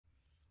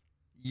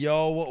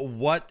Yo,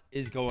 what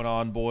is going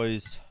on,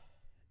 boys?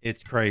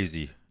 It's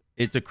crazy.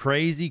 It's a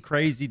crazy,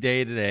 crazy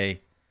day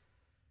today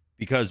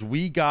because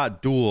we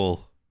got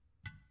Duel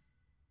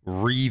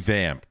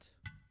revamped,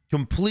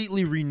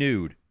 completely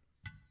renewed.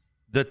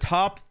 The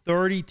top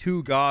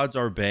 32 gods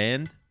are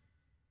banned.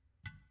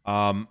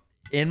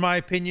 In my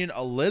opinion,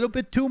 a little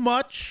bit too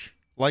much.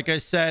 Like I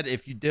said,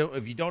 if you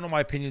don't know my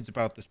opinions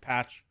about this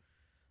patch,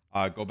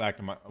 go back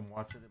to and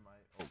watch it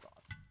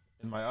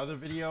in my other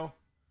video.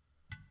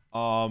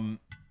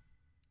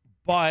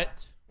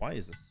 But why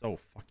is this so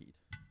fucky?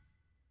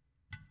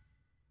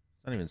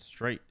 It's not even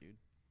straight, dude.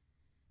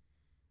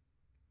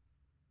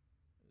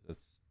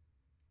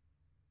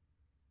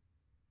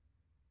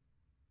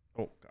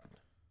 Oh god.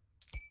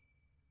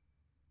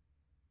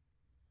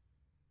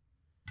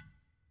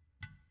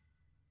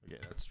 Okay,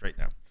 that's straight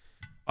now.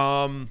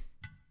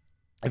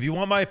 If you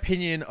want my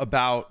opinion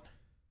about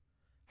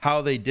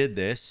how they did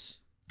this,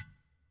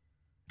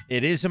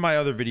 it is in my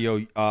other video.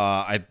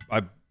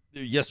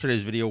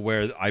 Yesterday's video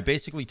where I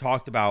basically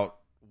talked about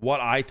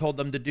what I told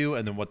them to do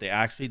and then what they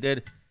actually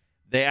did.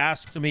 They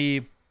asked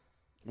me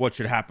what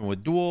should happen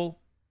with Duel.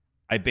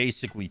 I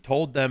basically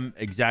told them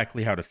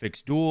exactly how to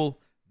fix Duel.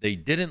 They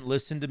didn't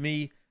listen to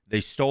me. They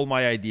stole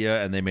my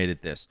idea and they made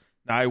it this.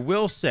 Now, I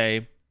will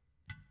say,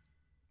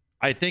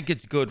 I think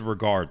it's good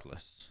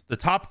regardless. The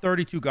top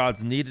 32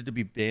 gods needed to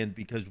be banned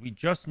because we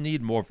just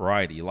need more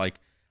variety. Like,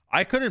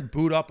 I couldn't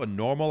boot up a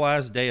normal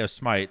ass day of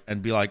Smite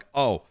and be like,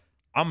 oh,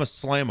 I'm gonna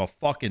slam a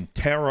fucking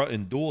Terra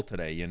in Duel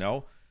today, you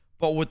know?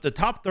 But with the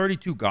top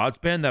 32 gods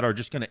banned that are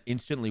just gonna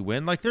instantly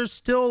win, like there's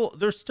still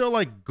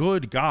like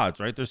good gods,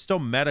 right? There's still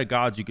meta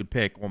gods you could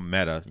pick. Well,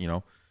 meta, you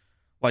know.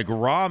 Like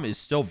Ram is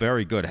still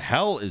very good.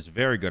 Hell is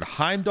very good.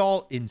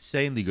 Heimdall,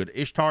 insanely good.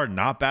 Ishtar,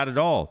 not bad at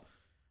all.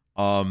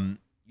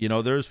 You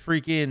know, there's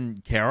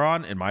freaking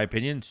Charon, in my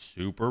opinion,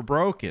 super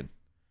broken.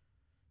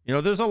 You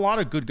know, there's a lot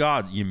of good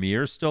gods.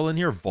 Ymir's still in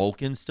here.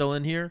 Vulcan's still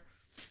in here.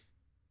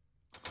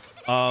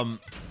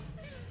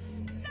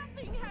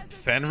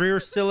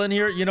 Fenrir's still in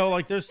here. You know,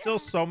 like there's still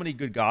so many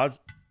good gods.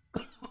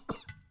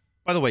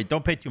 By the way,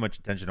 don't pay too much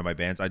attention to my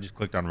bans. I just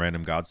clicked on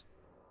random gods.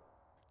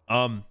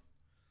 But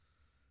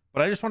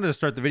I just wanted to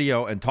start the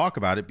video and talk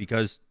about it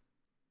because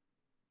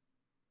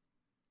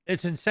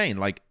it's insane.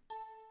 Like,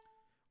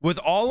 with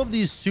all of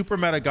these super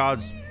meta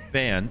gods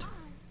banned,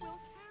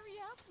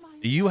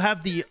 you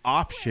have the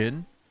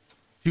option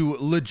to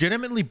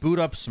legitimately boot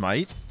up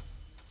Smite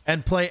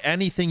and play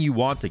anything you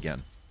want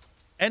again.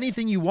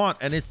 Anything you want,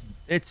 and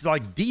it's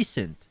like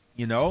decent,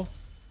 you know?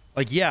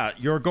 Like, yeah,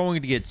 you're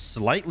going to get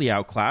slightly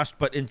outclassed,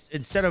 but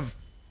instead of,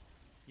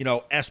 you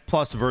know, S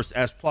plus versus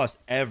S plus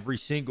every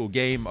single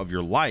game of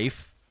your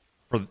life,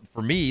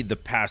 for me, the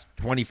past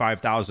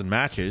 25,000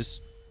 matches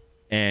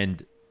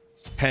and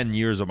 10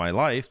 years of my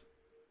life,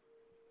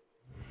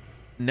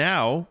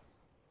 now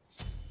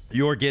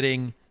you're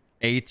getting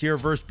A tier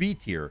versus B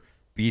tier,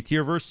 B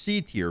tier versus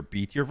C tier,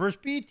 B tier versus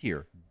B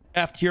tier,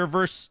 F tier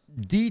versus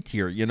D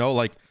tier, you know,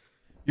 like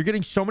you're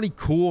getting so many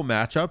cool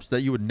matchups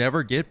that you would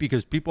never get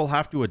because people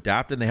have to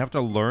adapt and they have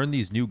to learn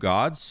these new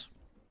gods.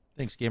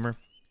 Thanks, gamer.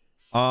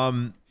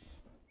 And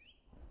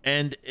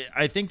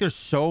I think there's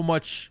so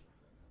much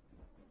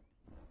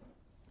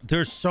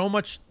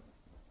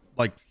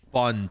like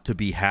fun to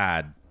be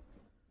had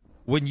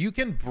when you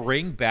can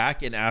bring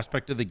back an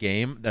aspect of the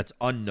game that's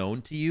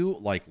unknown to you,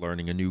 like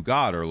learning a new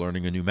god or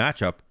learning a new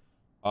matchup.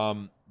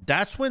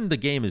 That's when the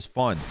game is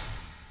fun,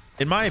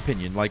 in my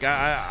opinion. Like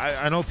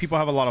I know people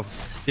have a lot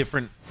of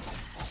different,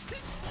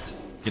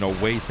 you know,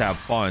 ways to have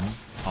fun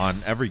on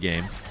every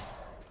game,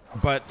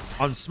 but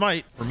on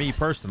Smite, for me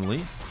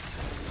personally,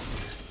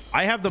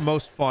 I have the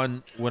most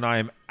fun when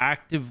I'm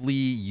actively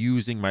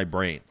using my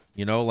brain,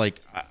 you know, like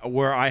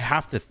where I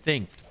have to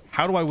think,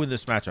 how do I win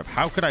this matchup?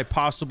 How could I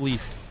possibly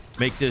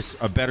make this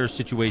a better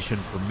situation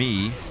for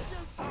me?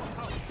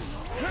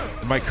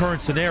 In my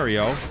current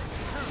scenario,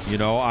 you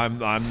know,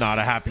 I'm not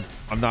a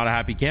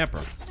happy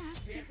camper.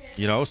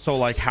 You know, so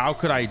like how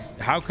could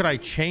I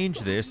change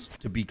this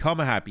to become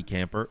a happy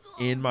camper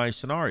in my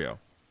scenario?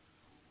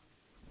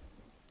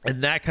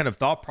 And that kind of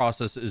thought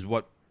process is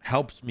what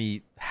helps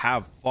me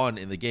have fun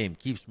in the game,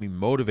 keeps me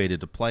motivated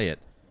to play it.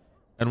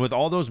 And with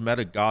all those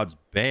meta gods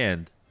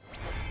banned,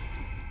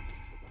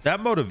 that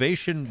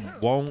motivation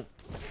won't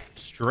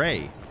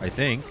stray, I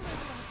think,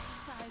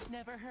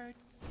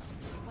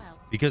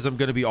 because I'm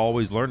going to be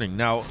always learning.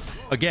 Now,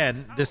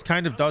 again, this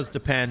kind of does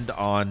depend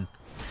on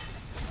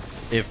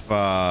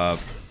how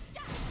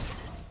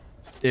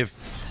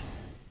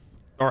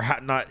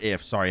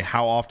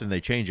often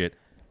they change it.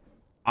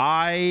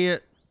 I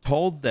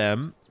told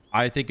them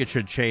I think it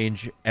should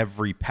change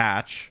every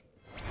patch.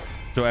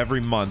 So every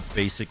month,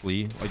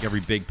 basically, like every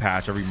big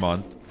patch every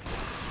month,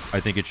 I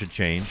think it should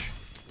change.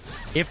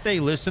 If they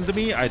listen to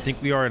me, I think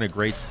we are in a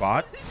great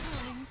spot.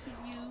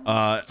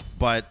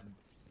 But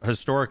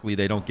historically,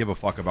 they don't give a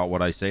fuck about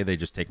what I say. They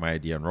just take my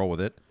idea and roll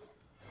with it,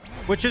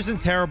 which isn't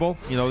terrible.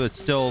 You know, they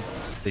still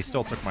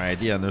took my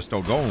idea and they're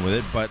still going with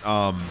it. But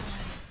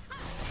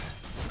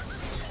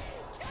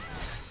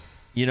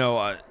you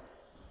know,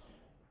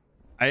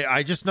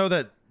 I just know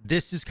that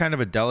this is kind of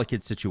a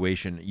delicate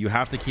situation. You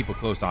have to keep a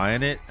close eye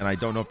on it, and I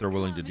don't know if they're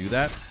willing to do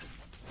that.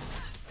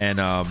 And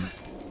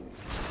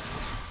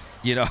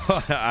you know,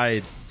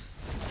 I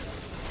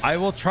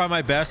will try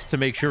my best to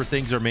make sure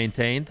things are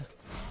maintained.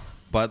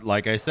 But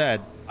like I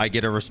said, I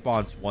get a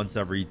response once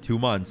every 2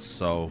 months,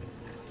 so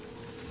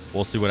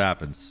we'll see what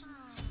happens.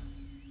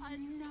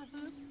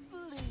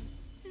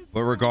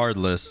 But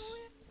regardless,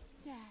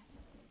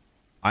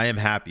 I am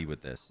happy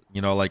with this.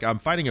 You know, like I'm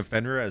fighting a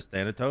Fenrir as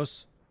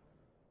Thanatos.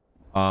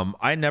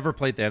 I never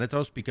played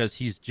Thanatos because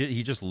he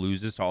just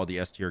loses to all the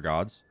S tier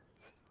gods.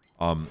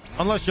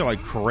 Unless you're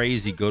like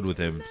crazy good with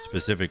him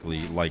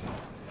specifically, like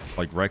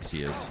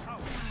Rexy is.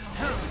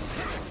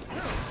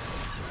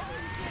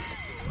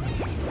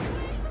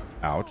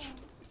 Ouch.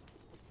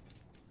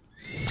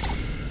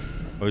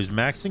 Oh, he's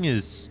maxing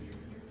his...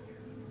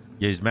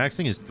 Yeah, he's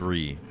maxing his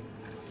 3.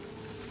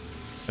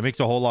 That makes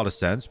a whole lot of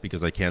sense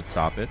because I can't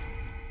stop it.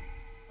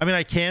 I mean,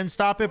 I can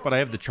stop it, but I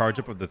have the charge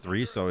up of the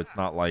 3, so it's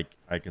not like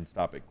I can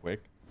stop it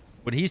quick.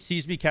 When he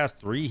sees me cast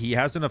 3, he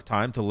has enough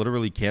time to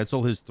literally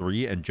cancel his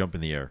 3 and jump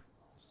in the air.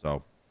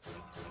 So...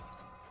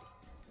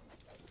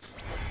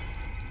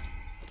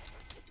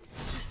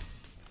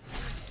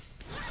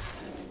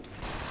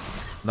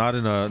 Not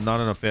in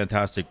a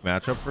fantastic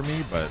matchup for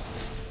me, but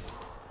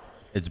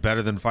it's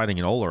better than fighting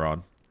an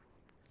Oleron.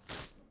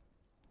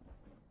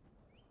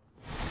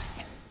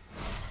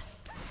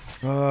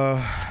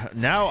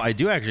 Now I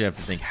do actually have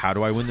to think, how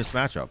do I win this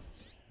matchup?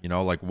 You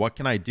know, like what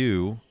can I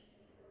do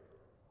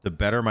to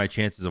better my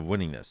chances of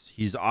winning this?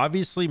 He's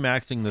obviously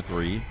maxing the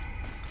 3.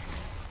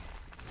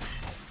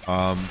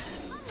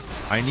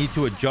 I need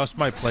to adjust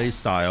my play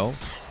style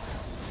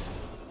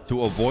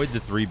to avoid the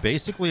 3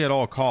 basically at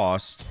all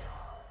costs.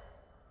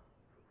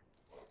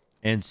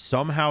 And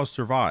somehow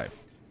survive.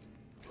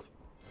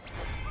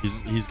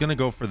 He's gonna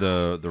go for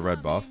the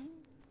red buff.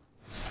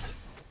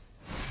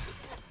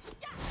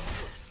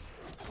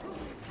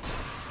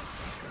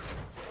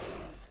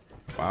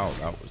 Wow,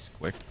 that was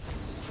quick.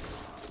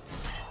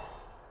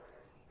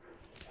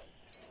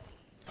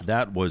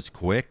 That was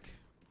quick.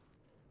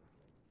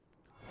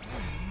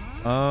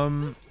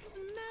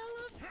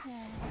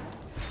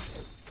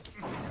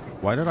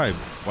 Why did I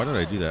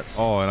do that?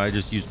 Oh, and I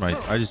just used my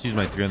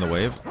 3 on the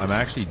wave. I'm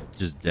actually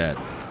just dead.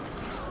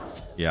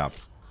 Yeah,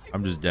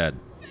 I'm just dead.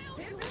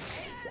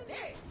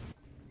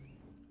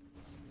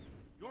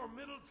 Your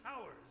middle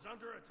tower is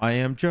under attack. I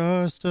am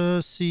just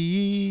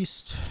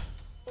deceased.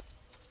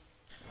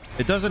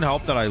 It doesn't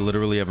help that I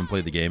literally haven't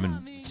played the game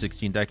in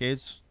 16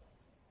 decades.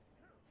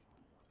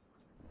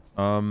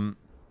 I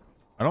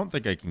don't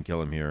think I can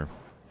kill him here.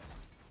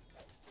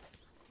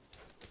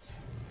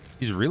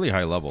 He's really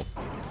high level.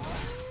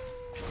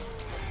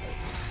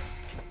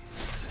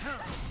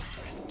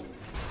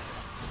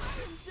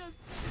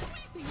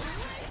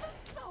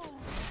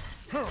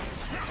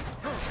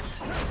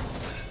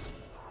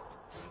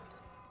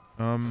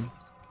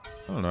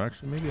 I don't know,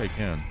 actually, maybe I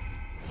can.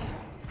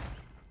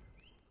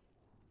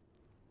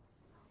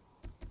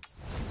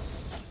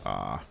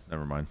 Ah,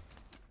 never mind.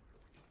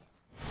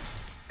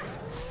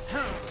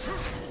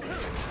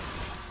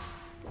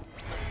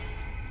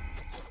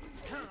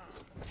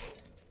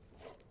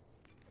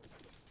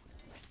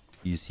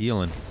 He's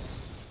healing.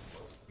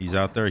 He's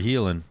out there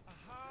healing.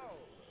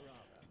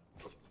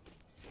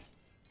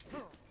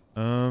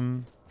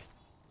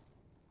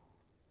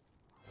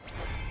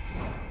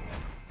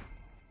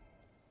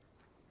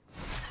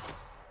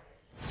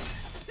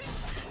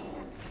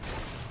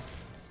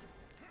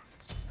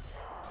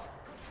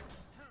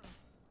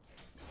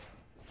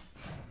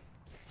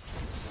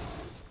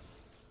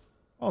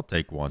 I'll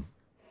take one.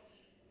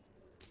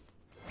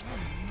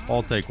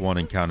 I'll take one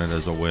and count it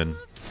as a win.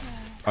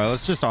 All right,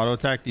 let's just auto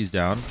attack these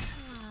down.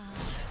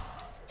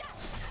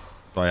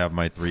 So I have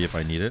my 3 if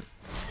I need it.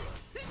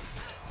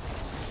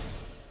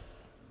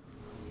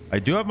 I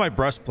do have my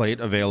breastplate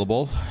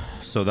available,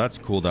 so that's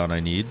cooldown I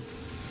need.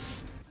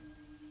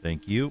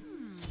 Thank you.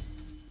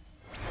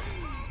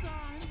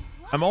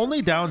 I'm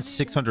only down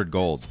 600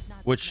 gold,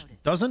 which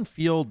doesn't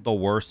feel the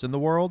worst in the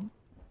world,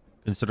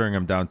 considering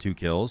I'm down 2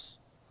 kills.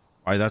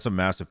 All right, that's a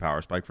massive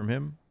power spike from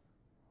him.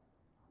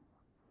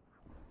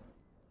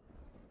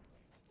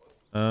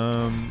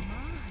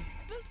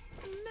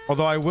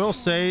 Although I will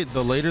say,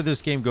 the later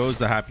this game goes,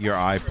 the happier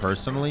I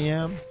personally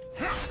am.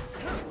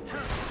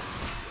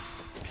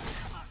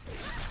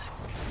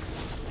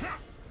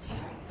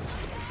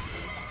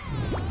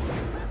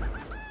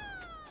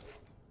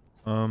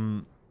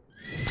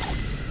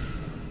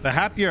 The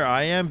happier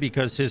I am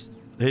because his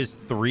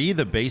 3,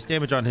 the base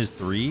damage on his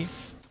 3,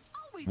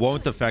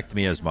 won't affect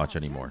me as much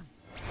anymore.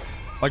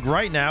 Like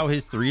right now,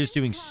 his 3 is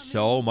doing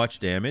so much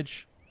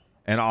damage,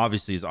 and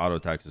obviously his auto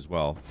attacks as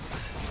well.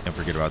 Can't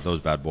forget about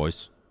those bad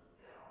boys.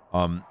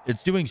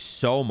 It's doing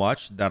so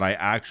much that I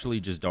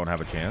actually just don't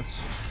have a chance.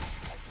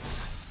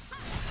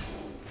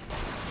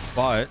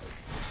 But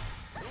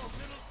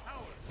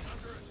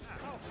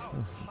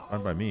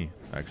fine by me,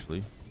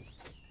 actually.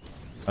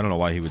 I don't know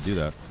why he would do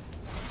that.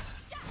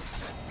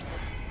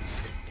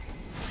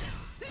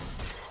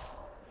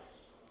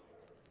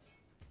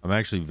 I'm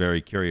actually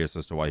very curious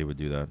as to why he would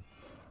do that.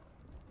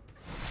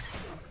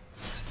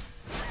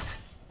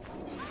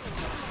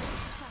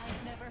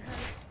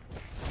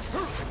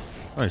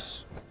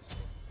 Nice.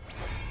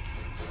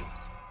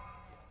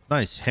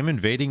 Nice. Him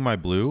invading my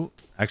blue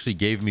actually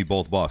gave me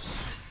both buffs.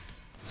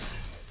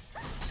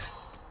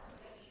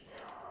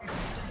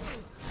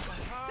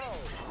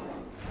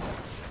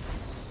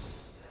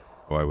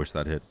 Oh, I wish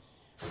that hit.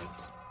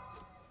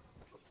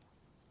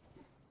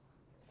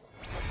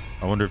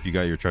 I wonder if you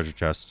got your treasure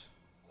chest.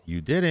 You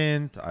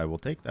didn't. I will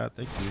take that.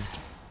 Thank you.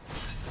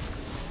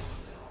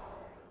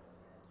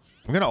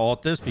 I'm going to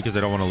ult this because I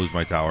don't want to lose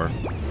my tower.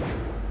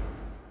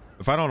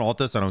 If I don't ult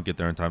this, I don't get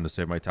there in time to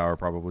save my tower,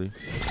 probably.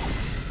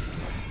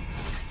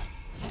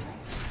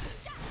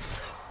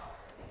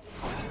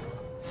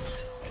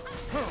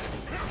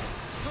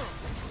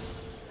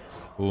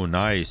 Oh,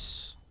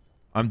 nice.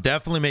 I'm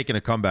definitely making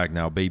a comeback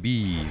now,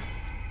 baby.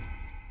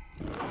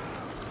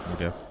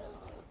 Okay.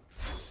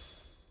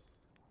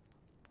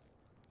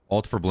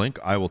 Ult for blink.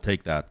 I will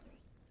take that.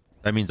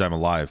 That means I'm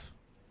alive.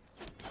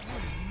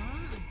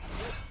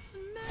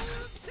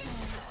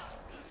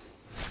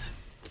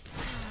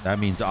 That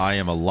means I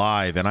am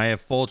alive. And I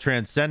have full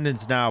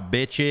transcendence now,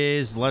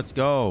 bitches. Let's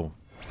go.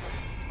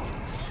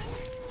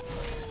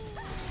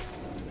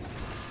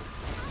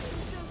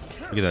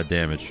 Look at that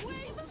damage.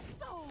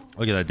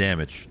 Look at that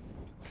damage.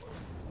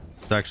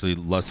 It's actually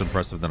less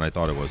impressive than I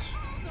thought it was.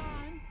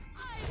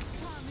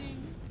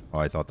 Oh,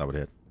 I thought that would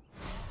hit.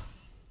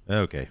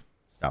 Okay.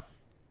 Stop.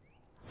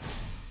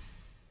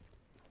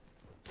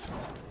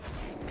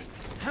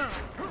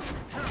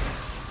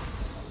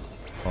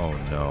 Oh,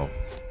 no.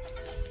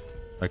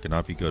 That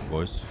cannot be good,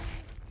 boys.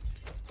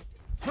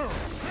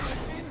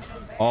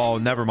 Oh,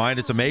 never mind.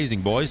 It's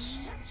amazing, boys.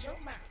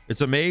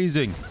 It's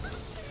amazing.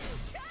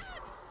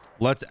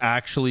 Let's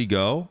actually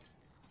go.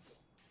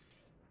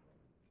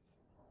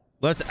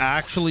 Let's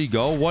actually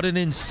go. What an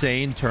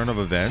insane turn of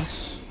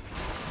events.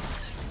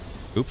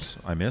 Oops,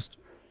 I missed.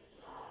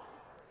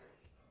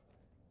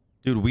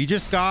 Dude, we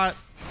just got...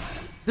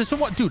 This is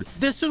what... Dude,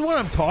 this is what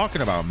I'm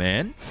talking about,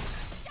 man.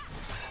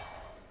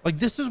 Like,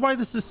 this is why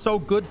this is so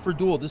good for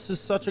Duel. This is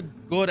such a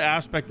good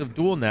aspect of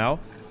Duel now.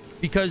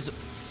 Because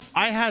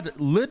I had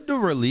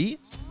literally,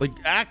 like,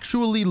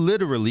 actually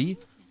literally,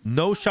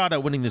 no shot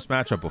at winning this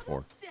matchup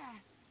before.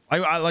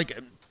 I like...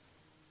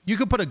 You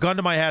could put a gun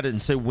to my head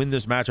and say win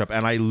this matchup,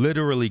 and I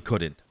literally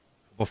couldn't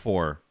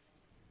before.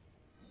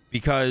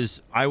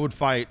 Because I would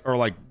fight, or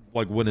like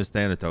win as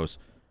Thanatos.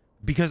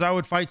 Because I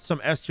would fight some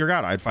S tier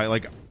god. I'd fight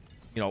like,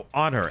 you know,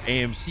 Honor,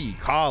 AMC,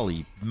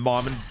 Kali,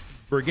 Mom and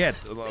Brigitte,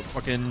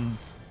 fucking,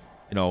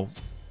 you know,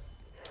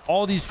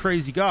 all these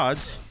crazy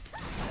gods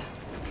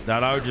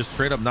that I would just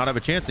straight up not have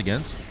a chance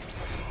against.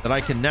 That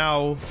I can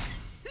now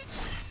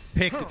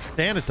pick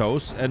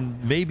Thanatos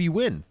and maybe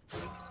win.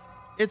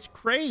 It's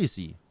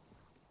crazy.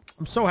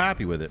 I'm so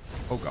happy with it.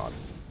 Oh, God.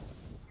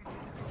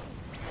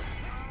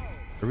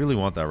 I really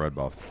want that red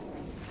buff.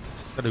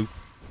 Skadoop.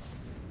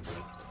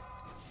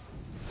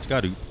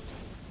 Skadoop.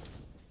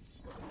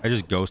 I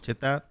just ghost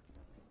hit that.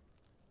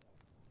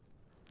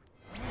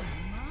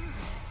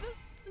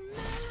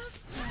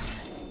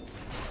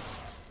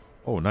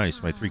 Oh,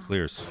 nice. My 3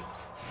 clears.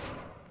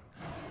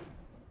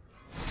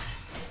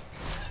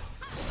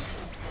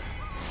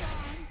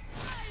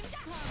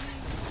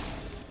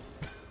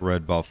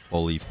 Red buff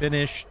fully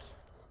finished.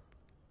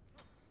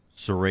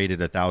 Serrated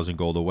 1,000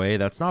 gold away.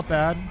 That's not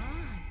bad.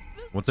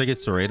 Once I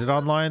get serrated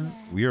online,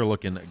 we are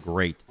looking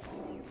great.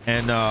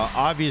 And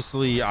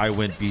obviously, I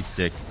went beat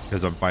stick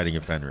because I'm fighting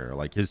a Fenrir.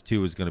 Like, his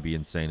 2 is going to be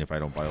insane if I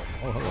don't buy...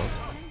 Oh, hello.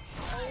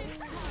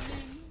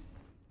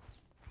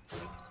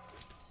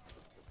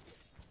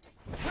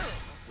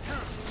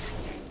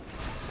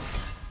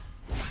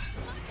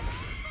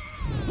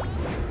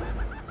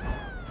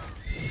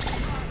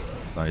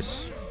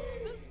 Nice.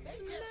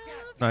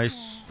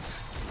 Nice.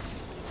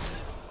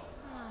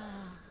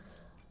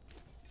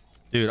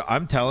 Dude,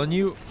 I'm telling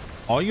you,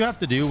 all you have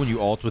to do when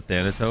you ult with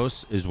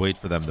Thanatos is wait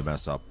for them to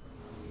mess up.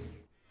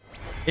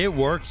 It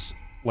works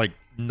like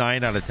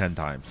 9 out of 10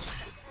 times,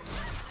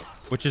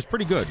 which is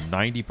pretty good.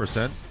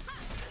 90%.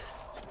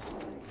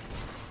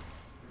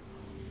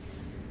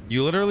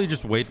 You literally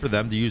just wait for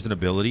them to use an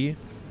ability.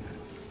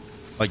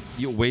 Like,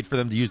 you wait for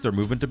them to use their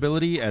movement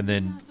ability, and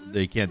then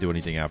they can't do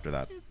anything after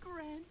that.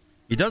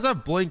 He does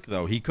have blink,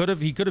 though. He could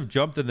have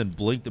jumped and then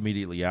blinked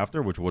immediately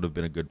after, which would have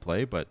been a good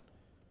play, but,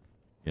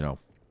 you know.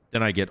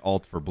 Then I get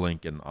ult for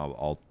blink, and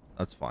I'll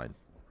that's fine.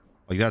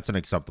 Like, that's an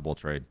acceptable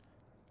trade.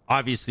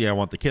 Obviously, I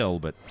want the kill,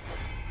 but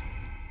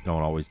you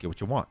don't always get what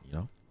you want, you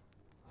know?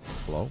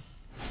 Hello?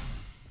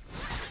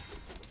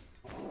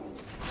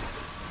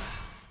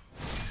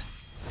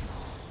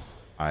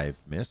 I've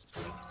missed.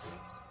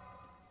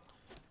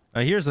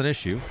 Now, here's an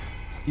issue.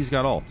 He's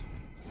got ult.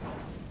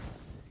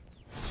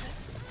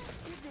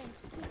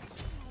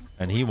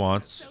 And he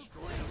wants,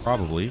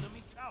 probably,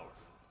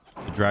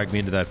 to drag me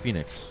into that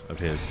Phoenix of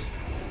his.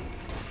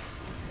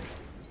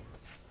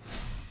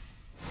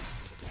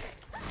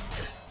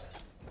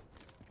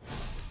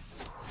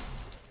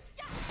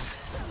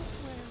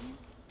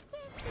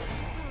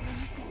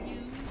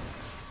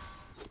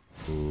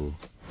 Ooh.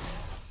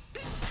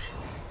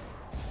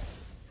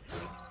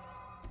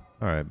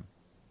 All right.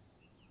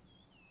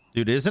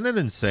 Dude, isn't it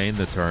insane,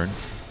 the turn?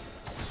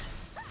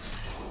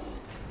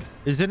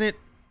 Isn't it,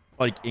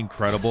 like,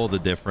 incredible the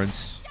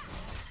difference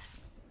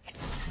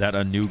that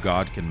a new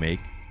god can make?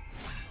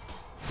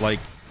 Like,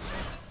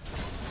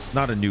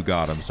 not a new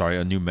god, I'm sorry,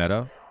 a new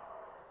meta.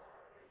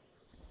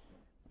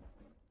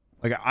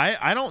 Like,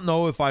 I don't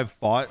know if I've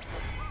fought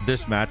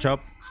this matchup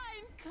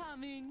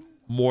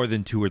more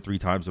than 2 or 3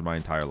 times in my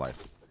entire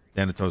life.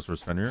 Thanatos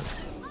versus Fenrir.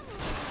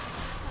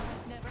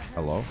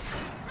 Hello?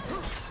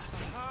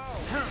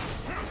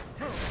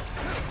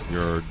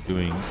 You're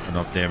doing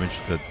enough damage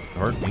to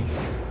hurt me.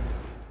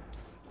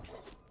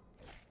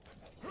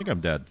 I think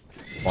I'm dead.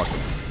 Fuck.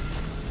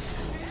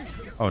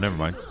 Oh, never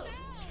mind.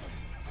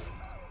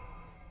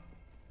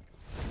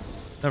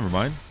 Never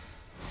mind.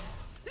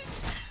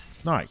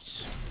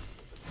 Nice.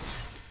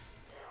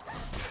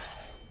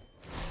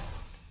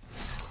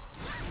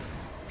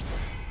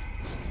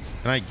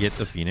 Can I get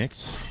the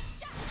Phoenix?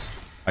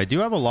 I do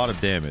have a lot of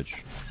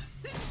damage.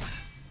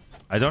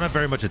 I don't have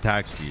very much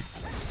attack speed.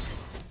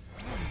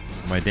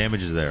 My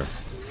damage is there.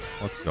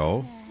 Let's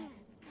go.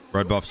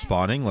 Red buff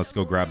spawning. Let's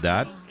go grab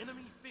that.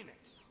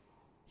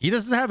 He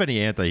doesn't have any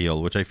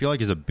anti-heal, which I feel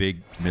like is a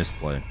big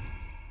misplay.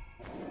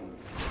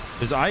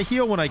 Because I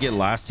heal when I get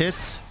last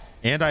hits,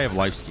 and I have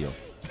lifesteal.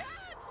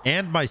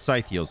 And my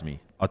scythe heals me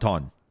a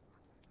ton.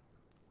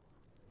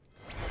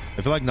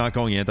 I feel like not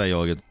going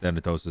anti-heal against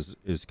Thanatos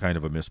is kind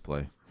of a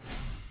misplay.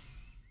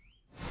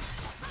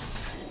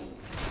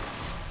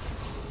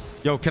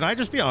 Yo, can I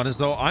just be honest,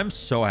 though? I'm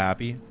so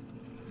happy.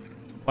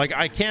 Like,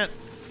 I can't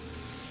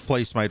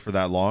play Smite for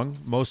that long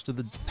most of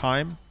the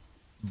time.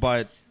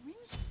 But,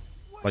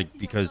 like,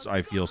 because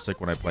I feel sick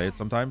when I play it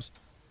sometimes.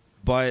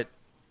 But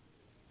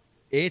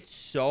it's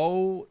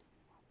so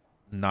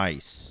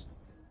nice.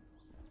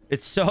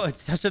 It's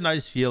such a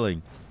nice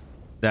feeling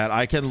that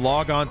I can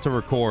log on to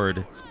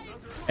record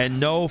and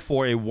know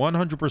for a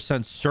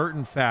 100%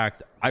 certain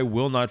fact I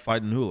will not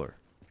fight an Uller.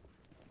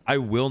 I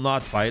will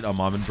not fight a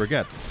Mammon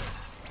Brigette.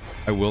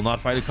 I will not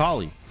fight a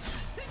Kali.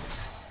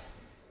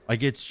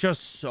 Like, it's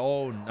just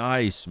so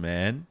nice,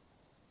 man.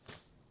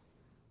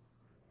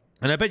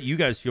 And I bet you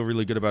guys feel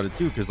really good about it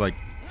too, because like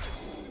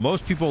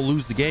most people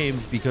lose the game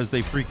because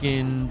they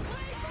freaking...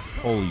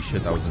 Holy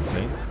shit, that was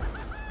insane.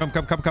 Coming.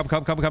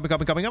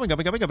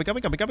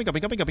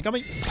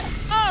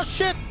 Oh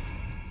shit!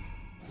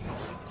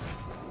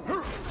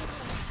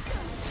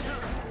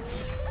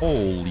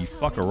 Holy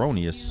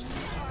fuckeronius.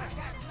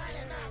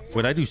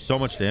 Wait, I do so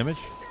much damage?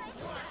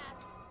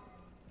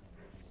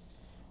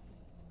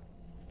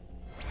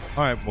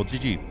 Alright, well,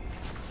 GG.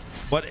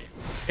 But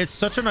it's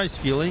such a nice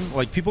feeling.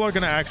 Like, people are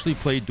going to actually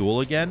play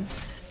Duel again.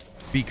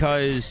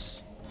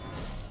 Because...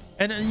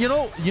 And you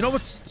know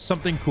what's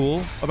something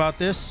cool about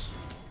this?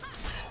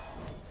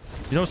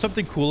 You know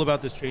something cool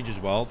about this change as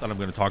well that I'm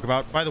going to talk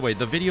about? By the way,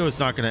 the video is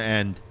not going to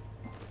end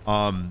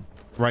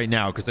right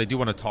now because I do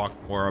want to talk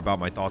more about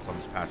my thoughts on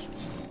this patch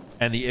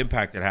and the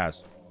impact it has.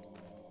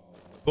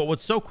 But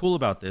what's so cool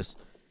about this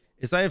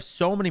is I have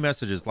so many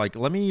messages. Like,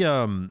 let me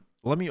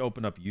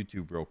open up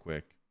YouTube real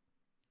quick.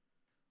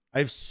 I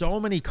have so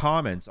many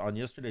comments on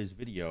yesterday's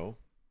video.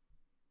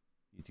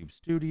 YouTube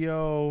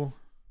Studio.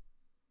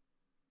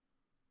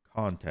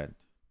 Content.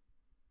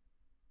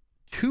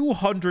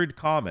 200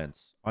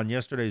 comments on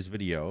yesterday's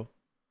video.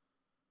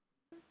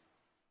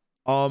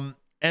 And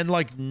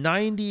like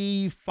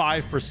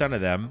 95%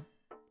 of them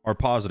are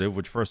positive,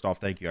 which first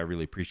off, thank you. I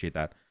really appreciate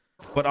that.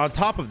 But on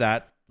top of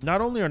that, not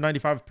only are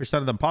 95%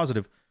 of them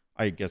positive,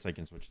 I guess I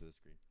can switch to the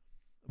screen,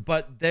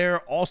 but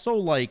they're also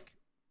like,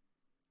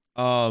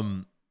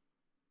 they're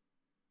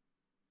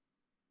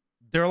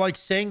like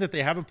saying that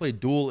they haven't played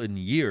Duel in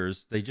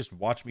years. They just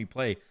watch me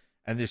play.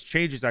 And this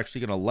change is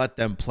actually going to let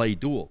them play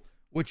Duel,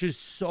 which is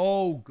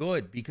so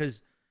good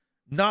because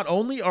not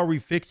only are we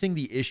fixing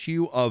the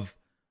issue of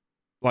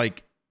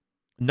like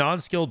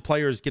non-skilled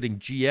players getting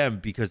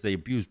GM because they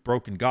abuse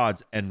broken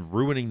gods and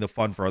ruining the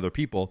fun for other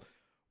people,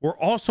 we're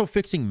also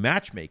fixing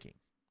matchmaking.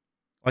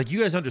 Like,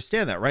 you guys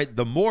understand that, right?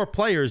 The more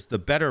players, the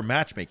better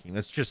matchmaking.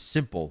 That's just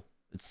simple.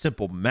 It's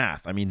simple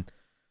math. I mean,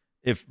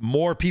 if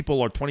more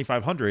people are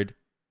 2,500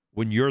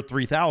 when you're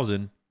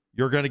 3,000,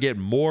 you're going to get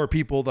more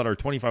people that are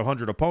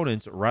 2,500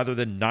 opponents rather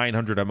than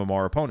 900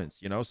 MMR opponents,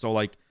 you know? So,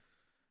 like,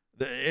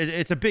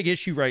 it's a big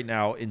issue right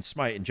now in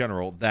Smite in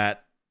general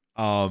that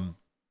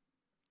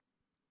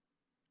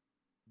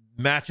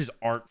matches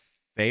aren't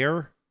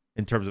fair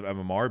in terms of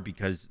MMR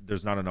because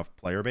there's not enough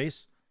player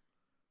base.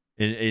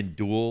 In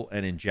Duel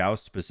and in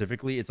Joust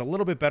specifically, it's a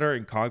little bit better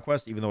in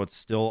Conquest, even though it's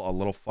still a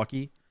little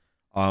fucky.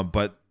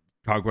 But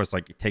Conquest,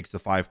 like, it takes the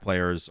 5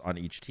 players on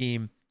each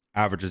team,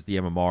 averages the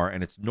MMR,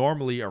 and it's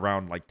normally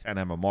around like 10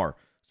 MMR.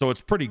 So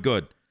it's pretty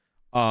good.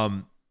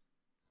 Even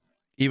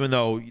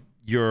though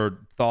your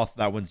Thoth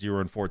that went 0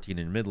 and 14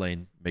 in mid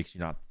lane makes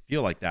you not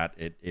feel like that,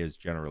 it is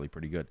generally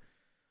pretty good.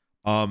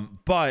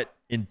 But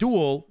in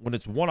Duel, when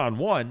it's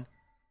one-on-one,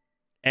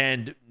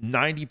 and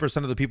 90%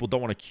 of the people don't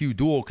want to queue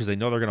Duel because they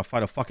know they're going to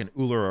fight a fucking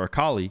Uller or a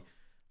Kali,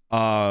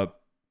 Uh,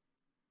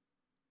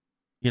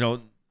 you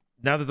know,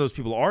 now that those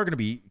people are going to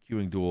be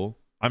queuing Duel,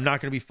 I'm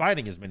not going to be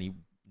fighting as many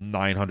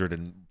 900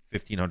 and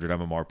 1500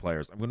 MMR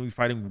players. I'm going to be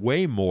fighting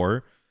way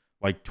more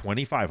like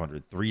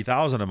 2500,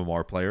 3000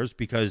 MMR players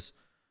because,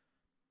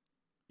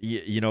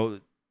 you know,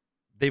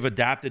 they've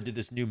adapted to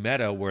this new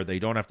meta where they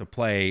don't have to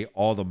play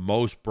all the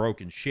most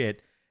broken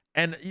shit.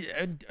 And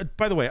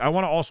by the way, I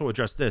want to also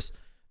address this.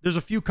 There's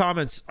a few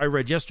comments I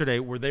read yesterday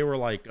where they were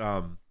like,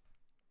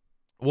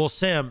 well,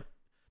 Sam,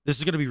 this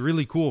is going to be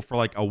really cool for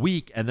like a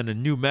week and then a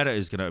new meta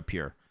is going to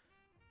appear.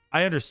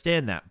 I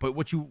understand that. But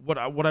what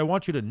I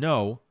want you to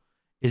know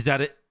is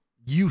that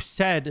you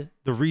said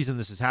the reason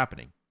this is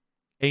happening.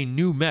 A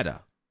new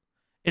meta.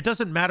 It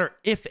doesn't matter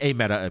if a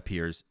meta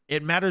appears.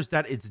 It matters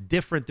that it's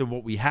different than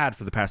what we had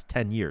for the past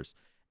 10 years.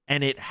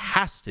 And it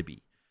has to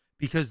be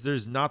because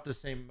there's not the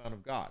same amount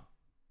of God.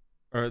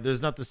 Or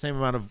there's not the same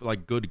amount of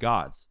like good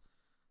gods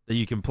that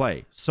you can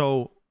play.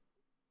 So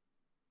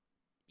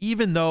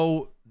even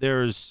though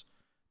there's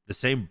the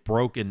same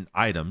broken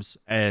items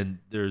and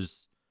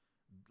there's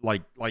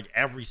like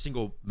every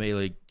single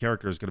melee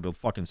character is going to build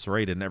fucking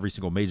Serrated and every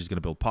single mage is going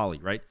to build Poly,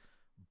 right?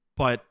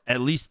 But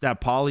at least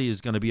that Poly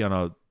is going to be on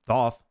a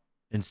Thoth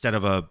instead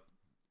of a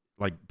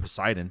like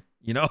Poseidon,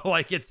 you know,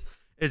 like it's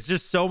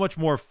just so much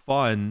more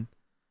fun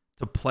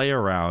to play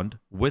around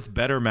with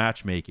better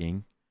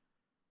matchmaking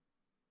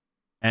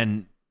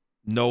and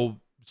no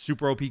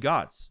super OP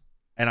gods.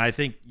 And I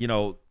think, you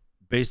know,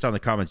 based on the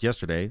comments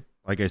yesterday,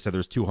 like I said,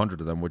 there's 200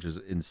 of them, which is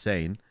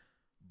insane.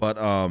 But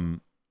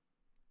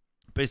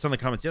based on the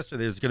comments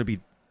yesterday, there's going to be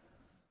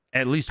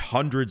at least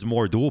hundreds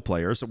more Duel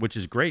players, which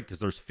is great because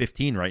there's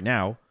 15 right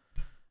now.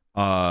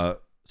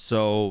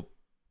 So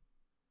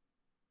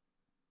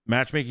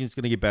matchmaking is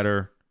going to get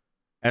better.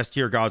 S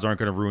tier gods aren't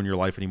going to ruin your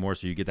life anymore,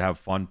 so you get to have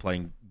fun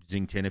playing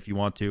Xingtin if you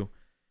want to.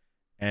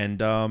 And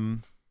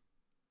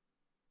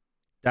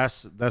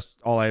that's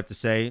all I have to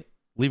say.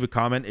 Leave a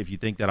comment if you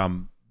think that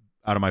I'm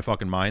out of my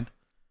fucking mind.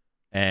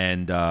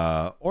 And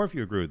or if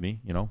you agree with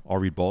me, you know, I'll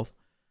read both.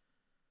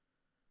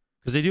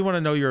 Because I do want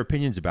to know your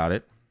opinions about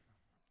it.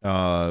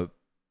 And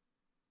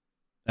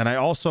I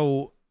want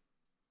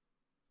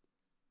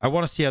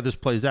to see how this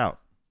plays out.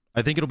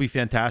 I think it'll be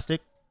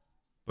fantastic,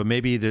 but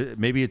maybe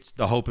it's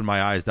the hope in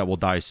my eyes that will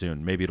die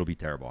soon. Maybe it'll be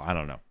terrible. I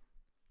don't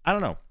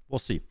know. We'll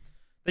see.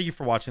 Thank you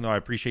for watching, though. I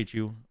appreciate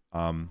you.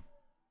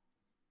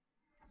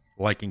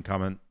 Like and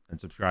comment and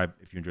subscribe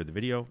if you enjoyed the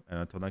video. And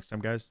until next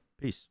time, guys,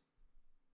 peace.